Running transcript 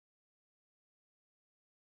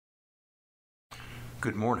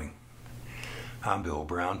Good morning. I'm Bill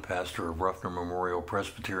Brown, pastor of Ruffner Memorial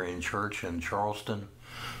Presbyterian Church in Charleston,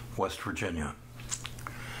 West Virginia.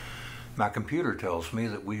 My computer tells me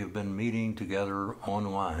that we have been meeting together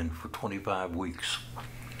online for 25 weeks.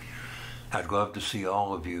 I'd love to see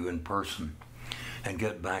all of you in person and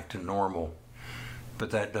get back to normal, but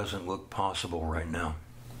that doesn't look possible right now.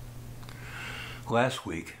 Last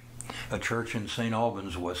week, a church in St.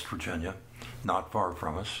 Albans, West Virginia, not far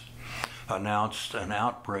from us, announced an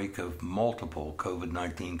outbreak of multiple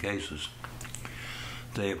COVID-19 cases.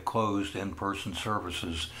 They have closed in-person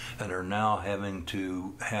services and are now having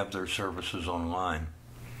to have their services online.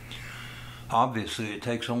 Obviously, it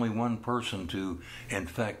takes only one person to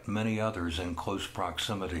infect many others in close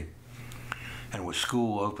proximity. And with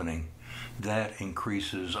school opening, that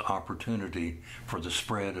increases opportunity for the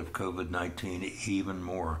spread of COVID-19 even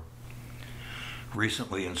more.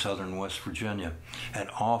 Recently in southern West Virginia, an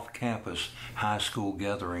off-campus high school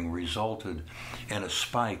gathering resulted in a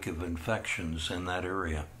spike of infections in that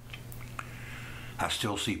area. I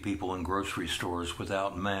still see people in grocery stores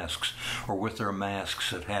without masks or with their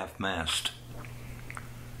masks at half-mast.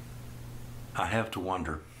 I have to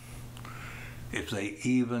wonder if they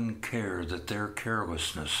even care that their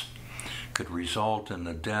carelessness could result in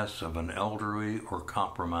the death of an elderly or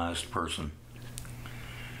compromised person.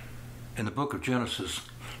 In the book of Genesis,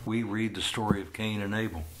 we read the story of Cain and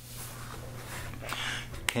Abel.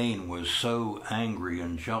 Cain was so angry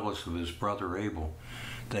and jealous of his brother Abel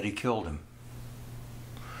that he killed him.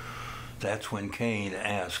 That's when Cain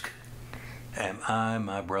asked, "Am I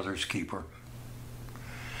my brother's keeper?"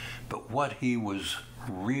 But what he was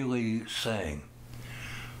really saying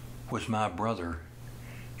was, "My brother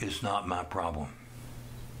is not my problem."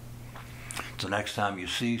 The next time you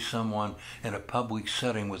see someone in a public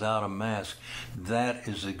setting without a mask, that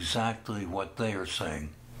is exactly what they are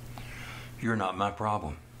saying. You're not my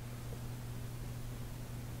problem.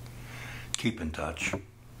 Keep in touch.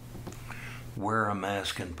 Wear a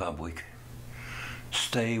mask in public.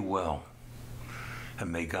 Stay well.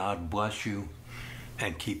 And may God bless you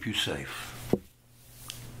and keep you safe.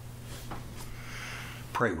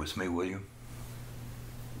 Pray with me, will you?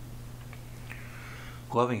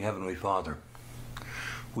 Loving Heavenly Father,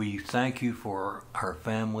 we thank you for our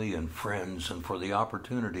family and friends and for the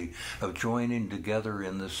opportunity of joining together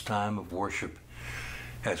in this time of worship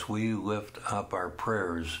as we lift up our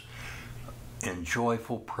prayers in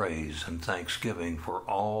joyful praise and thanksgiving for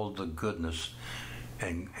all the goodness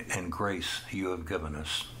and grace you have given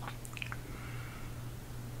us.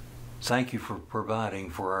 Thank you for providing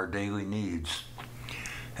for our daily needs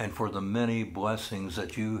and for the many blessings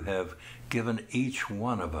that you have given each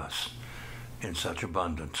one of us in such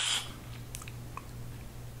abundance.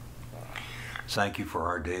 Thank you for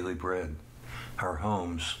our daily bread, our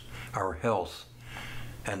homes, our health,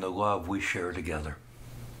 and the love we share together.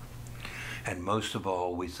 And most of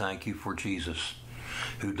all, we thank you for Jesus,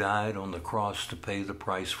 who died on the cross to pay the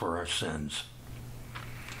price for our sins.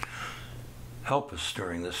 Help us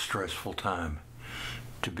during this stressful time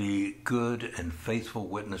to be good and faithful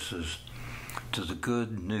witnesses to the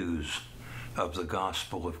good news of the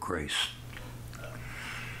gospel of grace.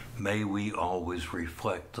 May we always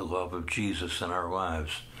reflect the love of Jesus in our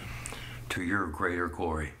lives to your greater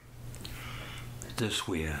glory. This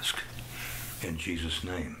we ask in Jesus'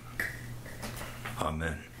 name.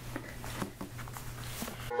 Amen.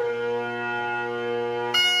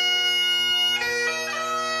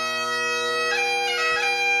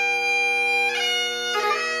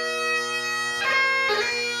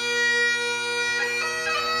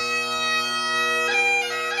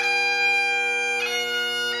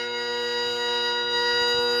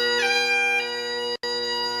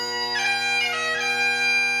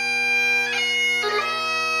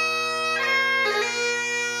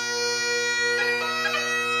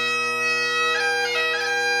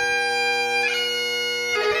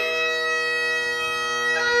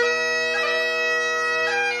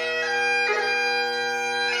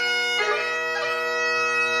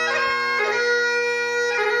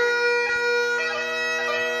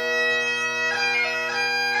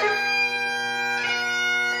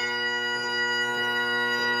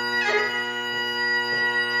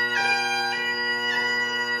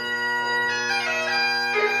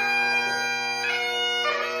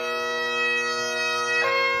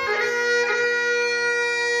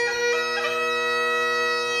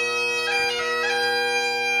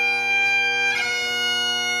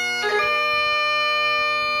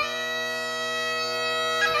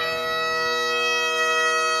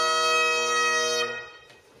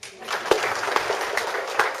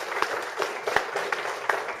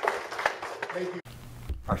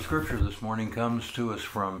 Our scripture this morning comes to us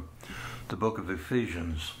from the book of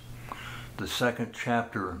Ephesians, the 2nd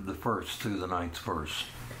chapter, the 1st through the 9th verse.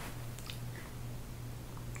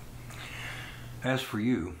 As for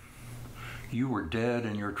you, you were dead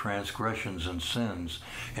in your transgressions and sins,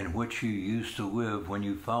 in which you used to live when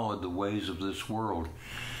you followed the ways of this world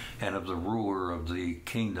and of the ruler of the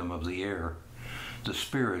kingdom of the air, the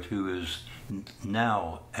Spirit who is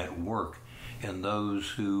now at work in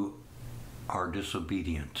those who are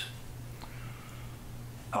disobedient.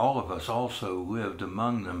 All of us also lived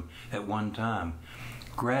among them at one time,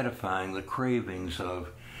 gratifying the cravings of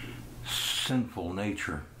sinful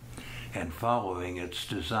nature and following its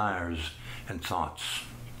desires and thoughts.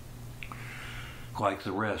 Like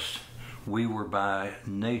the rest, we were by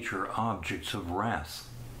nature objects of wrath.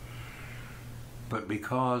 But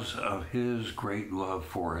because of His great love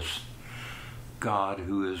for us, God,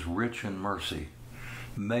 who is rich in mercy,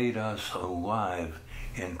 made us alive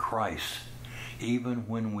in Christ, even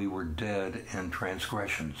when we were dead in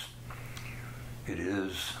transgressions. It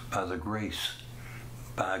is by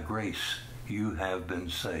grace you have been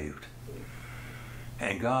saved.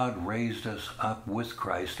 And God raised us up with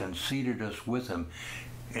Christ and seated us with Him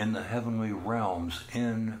in the heavenly realms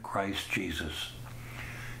in Christ Jesus,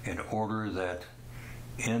 in order that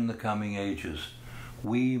in the coming ages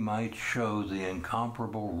we might show the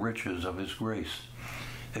incomparable riches of His grace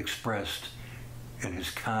expressed in His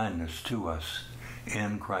kindness to us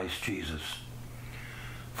in Christ Jesus.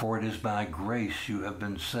 For it is by grace you have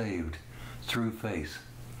been saved through faith,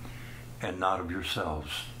 and not of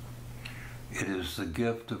yourselves. It is the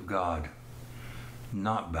gift of God,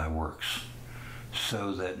 not by works,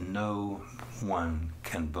 so that no one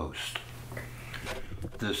can boast.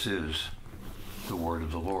 This is the word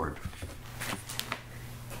of the Lord.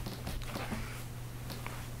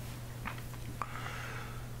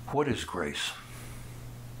 What is grace?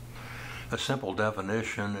 A simple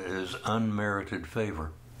definition is unmerited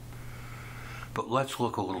favor. But let's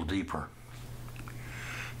look a little deeper.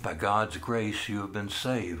 By God's grace you have been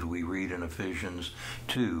saved, we read in Ephesians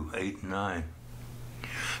 2:8 and 9.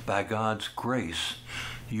 By God's grace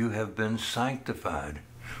you have been sanctified,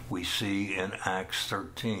 we see in Acts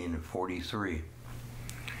 13:43.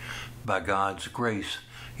 By God's grace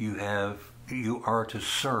you are to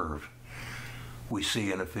serve, we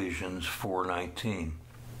see in Ephesians 4:19.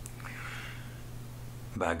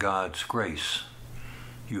 By God's grace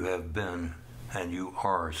you have been and you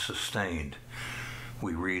are sustained,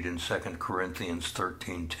 we read in 2 Corinthians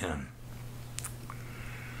 13:10.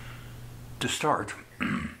 To start,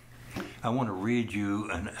 I want to read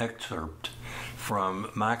you an excerpt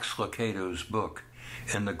from Max Lucado's book,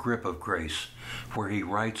 In the Grip of Grace, where he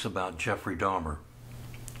writes about Jeffrey Dahmer.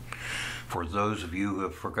 For those of you who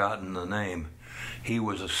have forgotten the name, he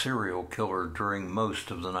was a serial killer during most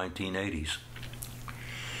of the 1980s.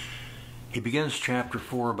 He begins chapter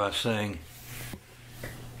 4 by saying,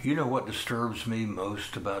 "You know what disturbs me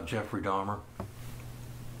most about Jeffrey Dahmer?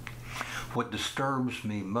 What disturbs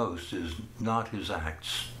me most is not his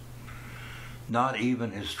acts, not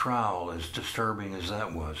even his trial, as disturbing as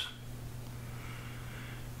that was.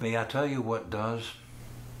 May I tell you what does?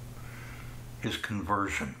 His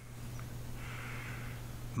conversion.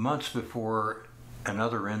 Months before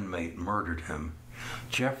another inmate murdered him,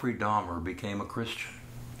 Jeffrey Dahmer became a Christian,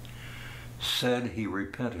 said he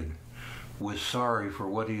repented, was sorry for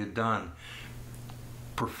what he had done,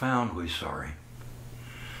 profoundly sorry,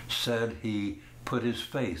 said he put his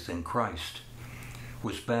faith in Christ,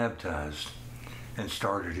 was baptized, and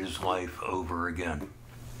started his life over again.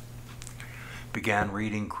 Began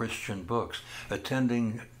reading Christian books,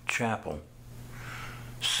 attending chapel,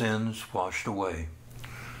 sins washed away,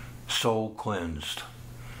 soul cleansed,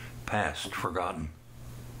 past forgotten.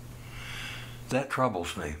 That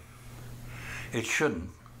troubles me. It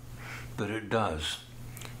shouldn't, but it does,"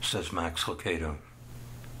 says Max Lucado.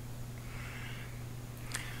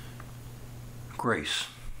 Grace.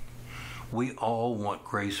 We all want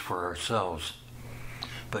grace for ourselves,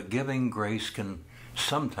 but giving grace can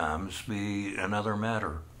sometimes be another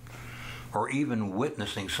matter, or even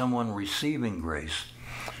witnessing someone receiving grace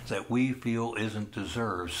that we feel isn't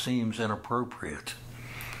deserved seems inappropriate,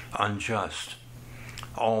 unjust,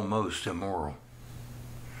 almost immoral.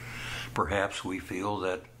 Perhaps we feel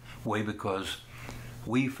that way because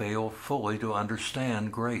we fail fully to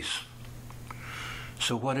understand grace.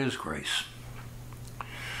 So what is grace?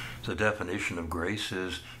 The definition of grace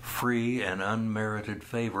is free and unmerited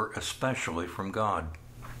favor, especially from God.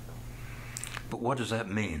 But what does that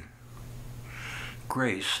mean?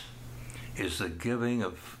 Grace is the giving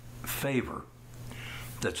of favor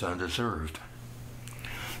that's undeserved.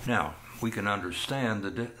 Now, We can understand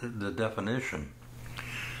the definition,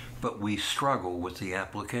 but we struggle with the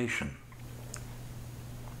application.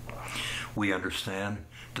 We understand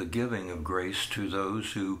the giving of grace to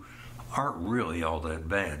those who aren't really all that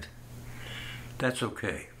bad. That's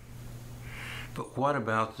okay. But what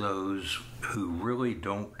about those who really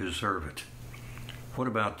don't deserve it? What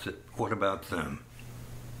about them?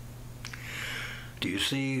 Do you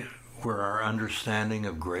see where our understanding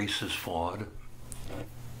of grace is flawed?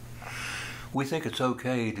 We think it's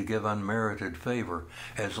okay to give unmerited favor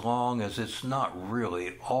as long as it's not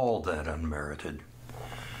really all that unmerited.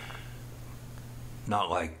 Not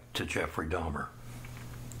like to Jeffrey Dahmer.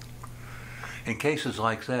 In cases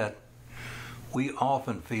like that, we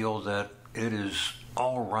often feel that it is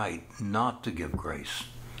all right not to give grace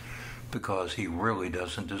because he really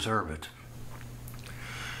doesn't deserve it.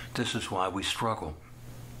 This is why we struggle,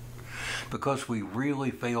 because we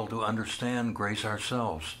really fail to understand grace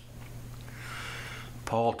ourselves.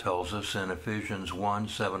 Paul tells us in Ephesians 1,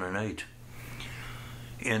 7 and 8,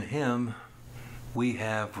 in him we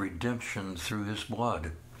have redemption through his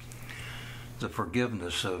blood, the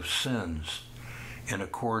forgiveness of sins in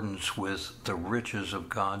accordance with the riches of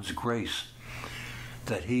God's grace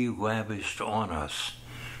that he lavished on us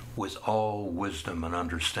with all wisdom and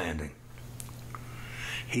understanding.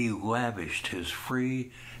 He lavished his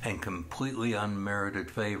free and completely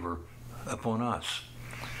unmerited favor upon us,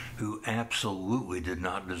 who absolutely did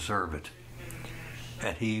not deserve it.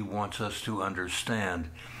 And he wants us to understand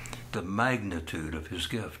the magnitude of his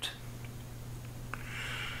gift.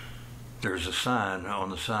 There's a sign on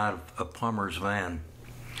the side of a plumber's van.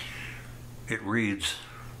 It reads,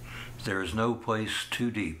 "There is no place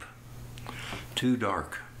too deep, too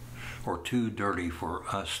dark, or too dirty for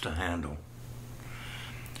us to handle."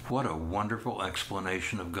 What a wonderful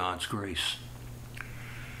explanation of God's grace.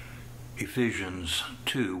 Ephesians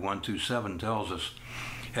 2, 1-7 tells us,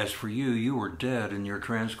 "As for you, you were dead in your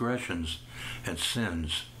transgressions and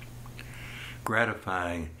sins,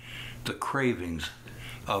 gratifying the cravings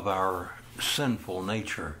of our sinful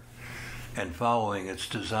nature and following its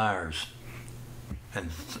desires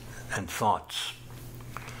and thoughts.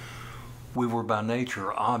 We were by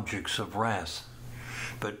nature objects of wrath,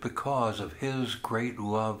 but because of his great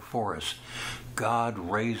love for us, God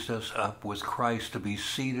raised us up with Christ to be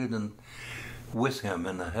seated with him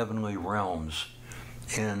in the heavenly realms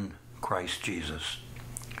in Christ Jesus,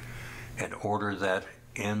 in order that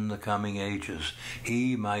in the coming ages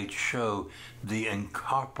he might show the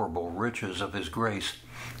incomparable riches of his grace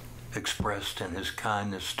expressed in his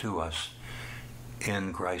kindness to us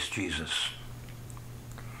in Christ Jesus."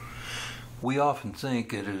 We often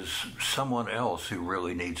think it is someone else who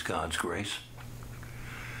really needs God's grace.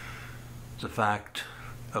 The fact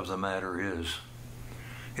of the matter is,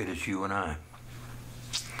 it is you and I.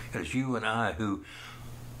 It is you and I who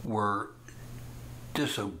were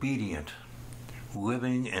disobedient,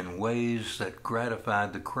 living in ways that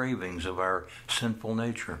gratified the cravings of our sinful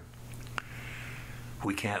nature.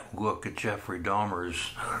 We can't look at the Jeffrey Dahmers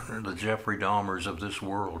of this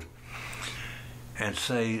world and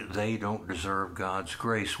say they don't deserve God's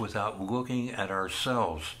grace without looking at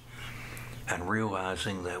ourselves and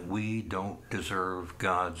realizing that we don't deserve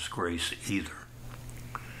God's grace either.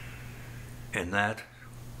 And that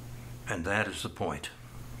is the point.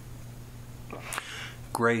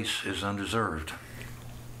 Grace is undeserved.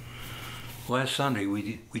 Last Sunday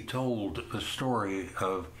we told the story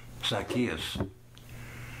of Zacchaeus.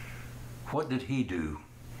 What did he do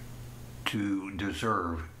to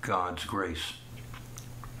deserve God's grace?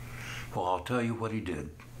 Well, I'll tell you what he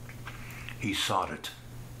did. He sought it.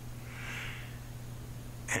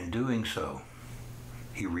 And doing so,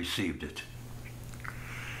 he received it.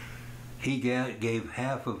 He gave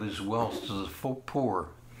half of his wealth to the poor,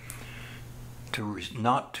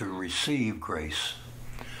 not to receive grace,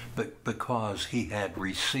 but because he had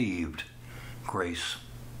received grace.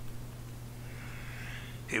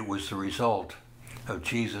 It was the result of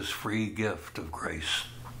Jesus' free gift of grace.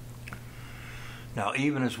 Now,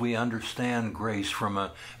 even as we understand grace from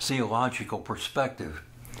a theological perspective,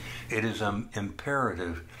 it is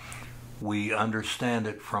imperative we understand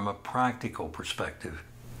it from a practical perspective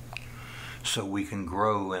so we can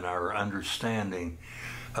grow in our understanding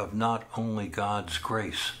of not only God's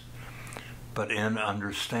grace, but in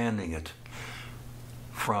understanding it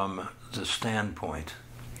from the standpoint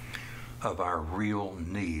of our real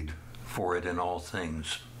need for it in all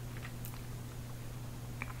things.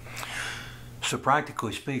 So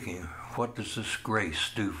practically speaking, what does this grace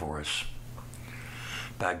do for us?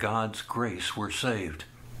 By God's grace, we're saved.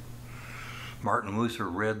 Martin Luther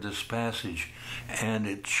read this passage and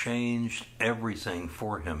it changed everything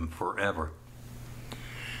for him forever.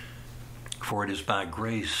 For it is by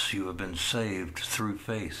grace you have been saved through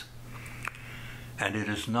faith. And it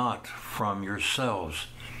is not from yourselves.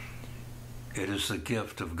 It is the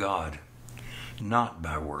gift of God, not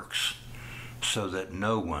by works, so that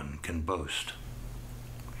no one can boast.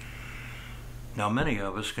 Now many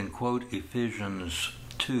of us can quote Ephesians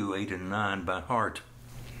 2:8 and 9 by heart.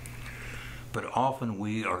 But often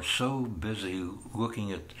we are so busy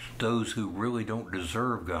looking at those who really don't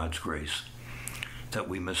deserve God's grace that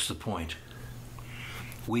we miss the point.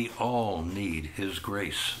 We all need His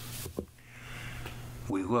grace.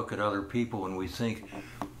 We look at other people and we think,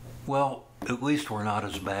 well, at least we're not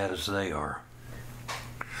as bad as they are.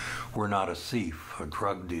 We're not a thief, a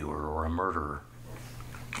drug dealer, or a murderer.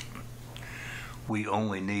 We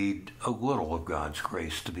only need a little of God's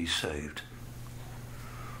grace to be saved.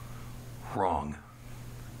 Wrong.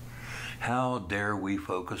 How dare we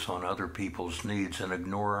focus on other people's needs and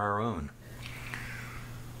ignore our own?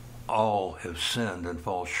 All have sinned and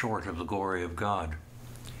fall short of the glory of God.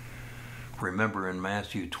 Remember in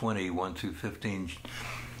Matthew 20:1-15,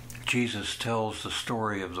 Jesus tells the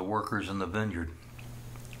story of the workers in the vineyard.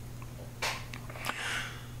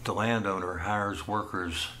 The landowner hires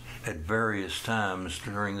workers at various times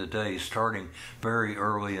during the day, starting very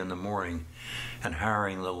early in the morning and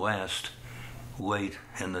hiring the last late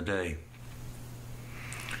in the day.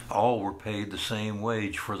 All were paid the same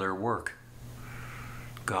wage for their work.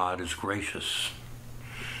 God is gracious.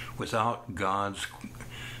 Without God's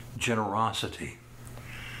generosity,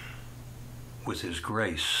 with His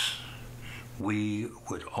grace, we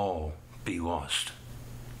would all be lost.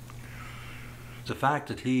 The fact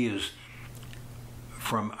that He is,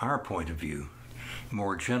 from our point of view,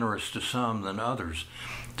 more generous to some than others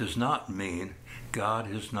does not mean God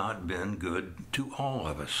has not been good to all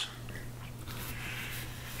of us.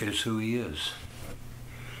 It is who He is,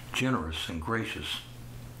 generous and gracious.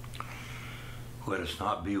 Let us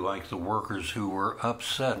not be like the workers who were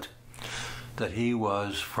upset that He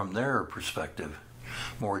was, from their perspective,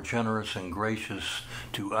 more generous and gracious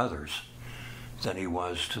to others than He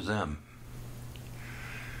was to them.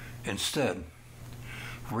 Instead,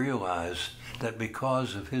 realize that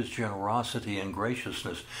because of His generosity and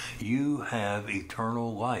graciousness, you have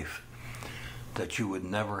eternal life that you would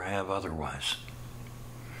never have otherwise.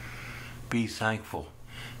 Be thankful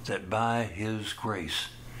that by His grace,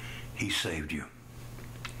 He saved you.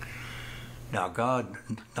 Now, God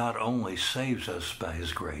not only saves us by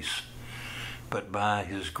His grace, but by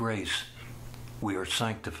His grace, we are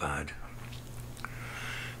sanctified.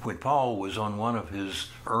 When Paul was on one of his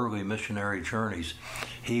early missionary journeys,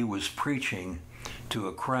 he was preaching to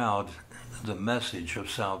a crowd the message of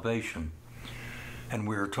salvation, and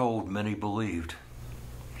we are told many believed.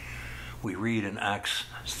 We read in Acts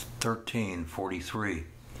 13:43,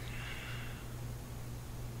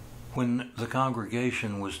 when the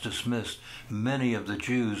congregation was dismissed, many of the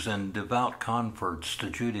Jews and devout converts to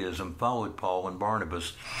Judaism followed Paul and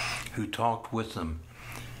Barnabas, who talked with them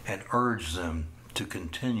and urged them to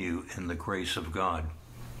continue in the grace of God.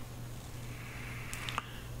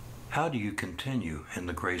 How do you continue in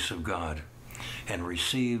the grace of God and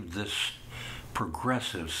receive this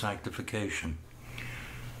progressive sanctification?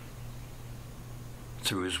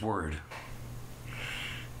 Through His Word.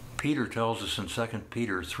 Peter tells us in 2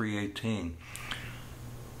 Peter 3:18,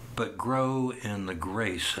 but grow in the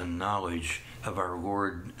grace and knowledge of our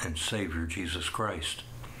Lord and Savior Jesus Christ.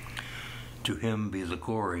 To Him be the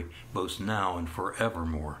glory, both now and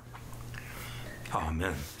forevermore.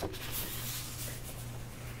 Amen.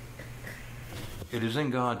 It is in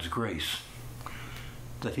God's grace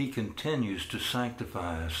that He continues to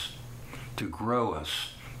sanctify us, to grow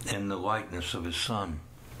us in the likeness of His Son.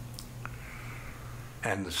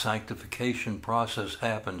 And the sanctification process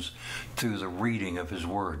happens through the reading of His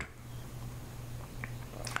Word.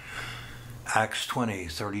 Acts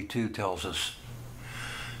 20:32 tells us,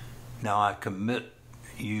 now I commit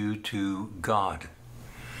you to God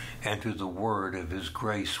and to the word of His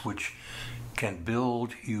grace, which can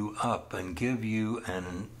build you up and give you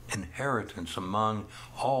an inheritance among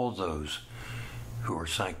all those who are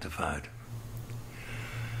sanctified.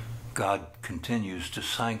 God continues to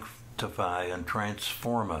sanctify and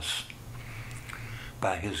transform us.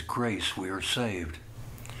 By His grace we are saved.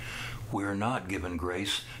 We are not given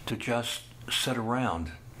grace to just sit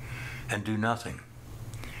around and do nothing.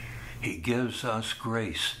 He gives us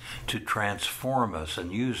grace to transform us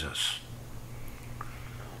and use us.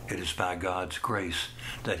 It is by God's grace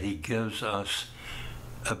that He gives us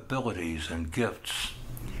abilities and gifts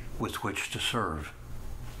with which to serve.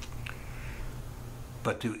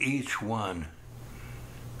 But to each one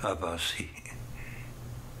of us,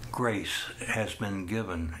 grace has been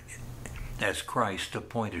given as Christ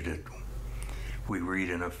appointed it. We read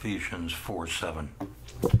in Ephesians 4:7.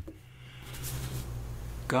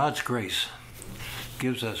 God's grace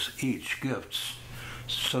gives us each gifts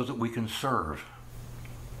so that we can serve.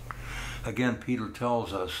 Again, Peter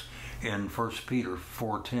tells us in 1 Peter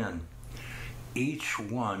 4:10, each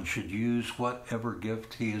one should use whatever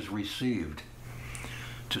gift he has received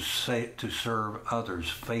to serve others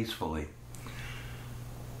faithfully,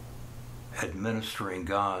 administering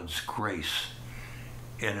God's grace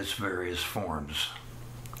in its various forms.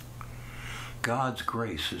 God's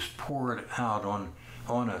grace is poured out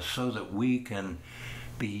on us so that we can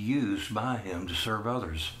be used by him to serve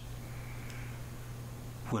others.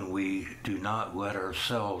 When we do not let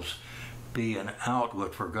ourselves be an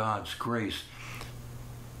outlet for God's grace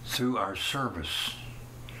through our service,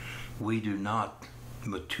 we do not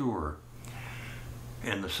mature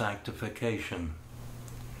in the sanctification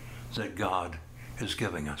that God is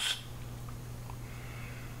giving us.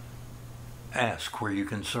 Ask where you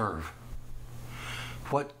can serve.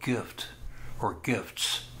 What gift or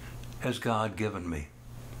gifts has God given me?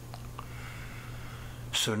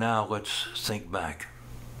 So now let's think back.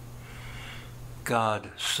 God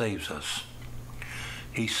saves us.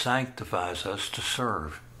 He sanctifies us to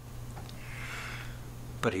serve,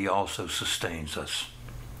 but he also sustains us.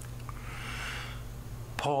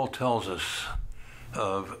 Paul tells us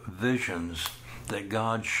of visions that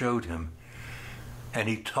God showed him, and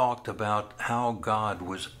he talked about how God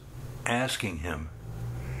was asking him.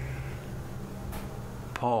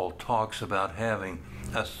 Paul talks about having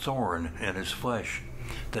a thorn in his flesh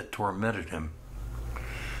that tormented him.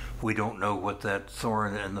 We don't know what that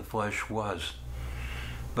thorn in the flesh was,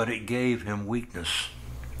 but it gave him weakness.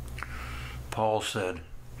 Paul said,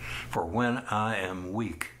 "For when I am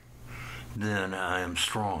weak, then I am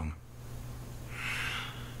strong."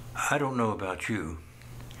 I don't know about you,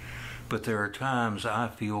 but there are times I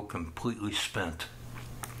feel completely spent,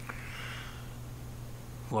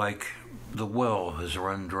 like the well has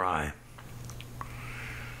run dry.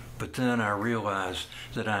 But then I realize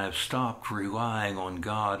that I have stopped relying on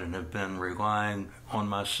God and have been relying on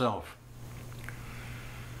myself.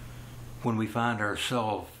 When we find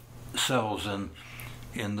ourselves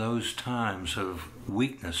in those times of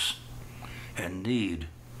weakness and need,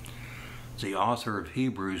 the author of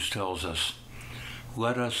Hebrews tells us,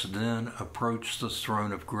 "Let us then approach the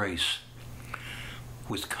throne of grace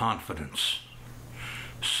with confidence,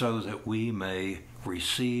 so that we may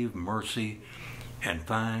receive mercy and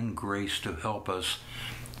find grace to help us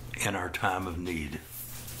in our time of need."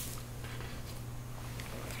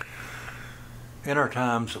 In our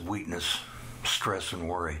times of weakness, stress, and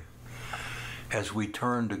worry, as we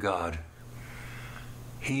turn to God,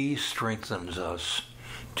 he strengthens us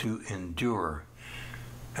to endure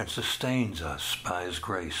and sustains us by his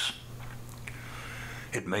grace.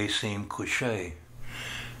 It may seem cliche,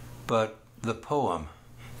 but the poem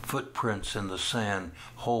Footprints in the Sand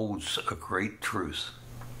holds a great truth.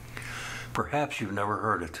 Perhaps you've never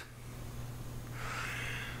heard it.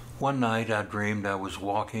 One night I dreamed I was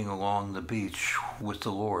walking along the beach with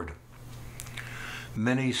the Lord.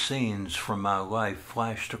 Many scenes from my life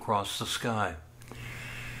flashed across the sky.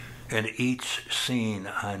 In each scene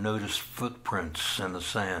I noticed footprints in the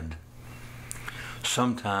sand.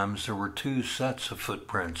 Sometimes there were 2 sets of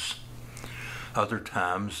footprints. Other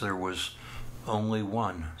times there was only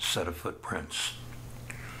 1 set of footprints.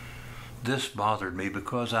 This bothered me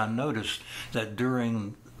because I noticed that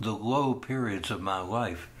during the low periods of my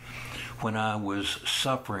life, when I was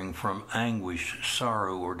suffering from anguish,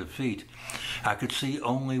 sorrow, or defeat, I could see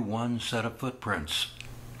only 1 set of footprints.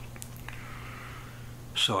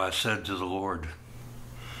 So I said to the Lord,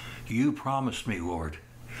 "You promised me, Lord,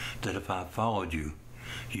 that if I followed you,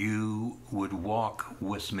 you would walk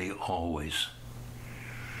with me always.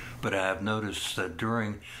 But I have noticed that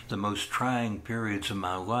during the most trying periods of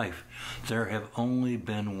my life, there have only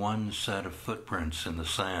been 1 set of footprints in the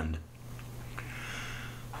sand.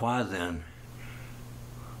 Why then,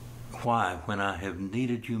 when I have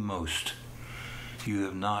needed you most, you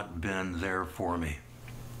have not been there for me?"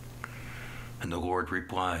 And the Lord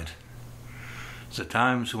replied, "The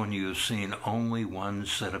times when you have seen only 1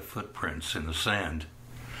 set of footprints in the sand,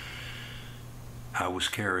 I was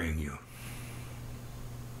carrying you."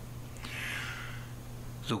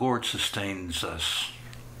 The Lord sustains us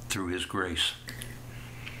through his grace.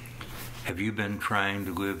 Have you been trying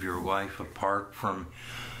to live your life apart from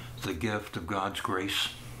the gift of God's grace?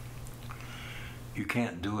 You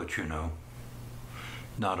can't do it, you know,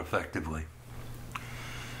 not effectively.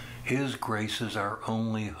 His grace is our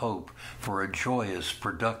only hope for a joyous,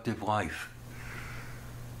 productive life.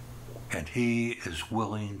 And He is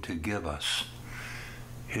willing to give us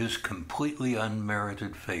His completely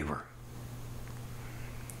unmerited favor.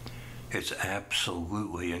 It's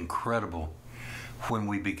absolutely incredible when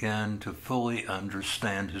we begin to fully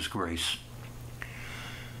understand His grace.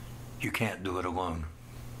 You can't do it alone.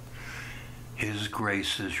 His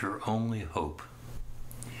grace is your only hope.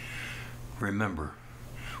 Remember,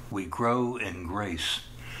 we grow in grace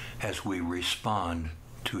as we respond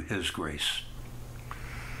to His grace.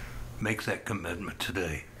 Make that commitment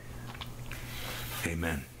today.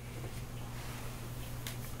 Amen.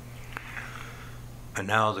 And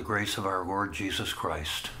now the grace of our Lord Jesus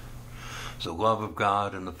Christ, the love of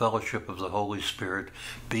God, and the fellowship of the Holy Spirit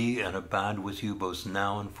be and abide with you both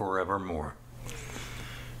now and forevermore.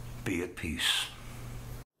 Be at peace.